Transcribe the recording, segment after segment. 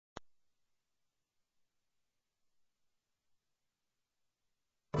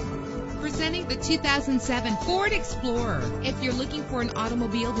Presenting the 2007 Ford Explorer. If you're looking for an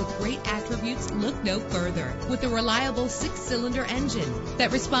automobile with great attributes, look no further. With a reliable 6-cylinder engine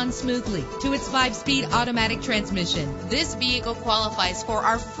that responds smoothly to its 5-speed automatic transmission, this vehicle qualifies for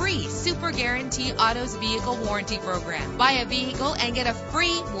our free Super Guarantee Autos Vehicle Warranty Program. Buy a vehicle and get a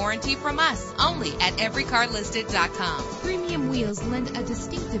free warranty from us only at everycarlisted.com. Premium wheels lend a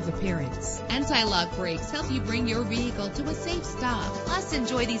distinctive appearance. Anti-lock brakes help you bring your vehicle to a safe stop. Plus,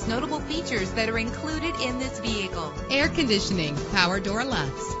 enjoy these notable features that are included in this vehicle: air conditioning, power door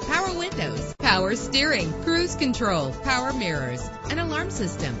locks, power windows, power steering, cruise control, power mirrors, an alarm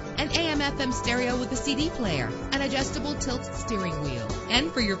system, an AM/FM stereo with a CD player, an adjustable tilt steering wheel.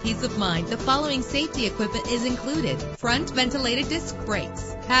 And for your peace of mind, the following safety equipment is included: front ventilated disc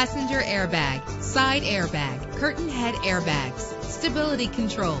brakes, passenger airbag, side airbag, curtain head airbags, stability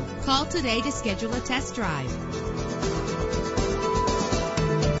control. Call today to schedule a test drive.